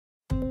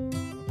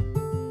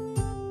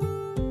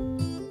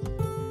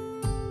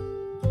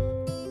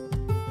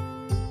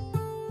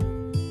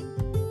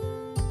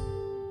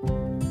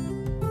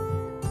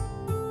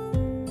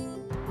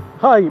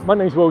Hi, my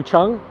name is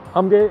Cheung.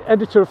 I'm the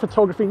editor of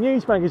Photography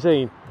News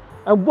magazine,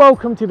 and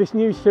welcome to this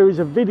new series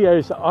of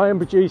videos that I am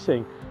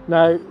producing.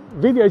 Now,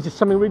 videos is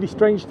something really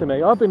strange to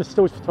me. I've been a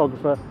stills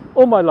photographer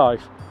all my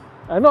life,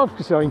 and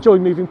obviously I enjoy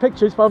moving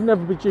pictures, but I've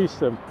never produced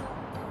them.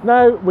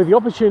 Now, with the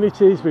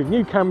opportunities with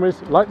new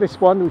cameras like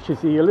this one, which is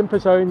the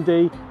Olympus OND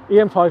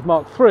EM5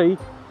 Mark III,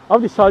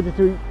 I've decided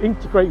to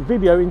integrate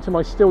video into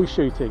my still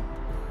shooting.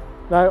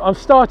 Now, I'm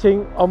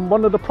starting on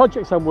one of the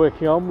projects I'm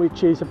working on,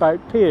 which is about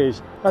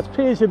piers. That's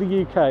Piers of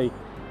the UK,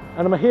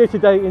 and I'm here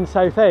today in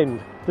Southend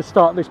to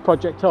start this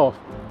project off.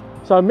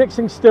 So I'm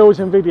mixing stills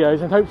and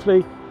videos, and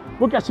hopefully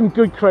we'll get some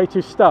good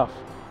creative stuff.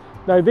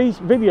 Now, these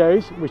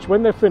videos, which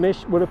when they're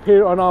finished, will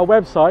appear on our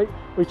website,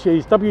 which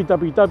is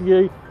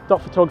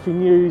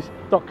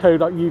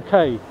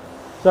www.photographynews.co.uk.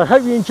 So I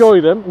hope you enjoy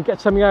them and get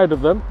something out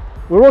of them.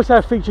 We'll also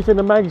have features in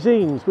the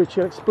magazines, which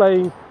will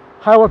explain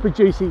how I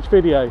produce each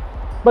video.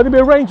 But there'll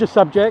be a range of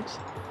subjects,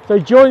 so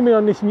join me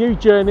on this new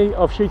journey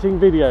of shooting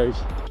videos.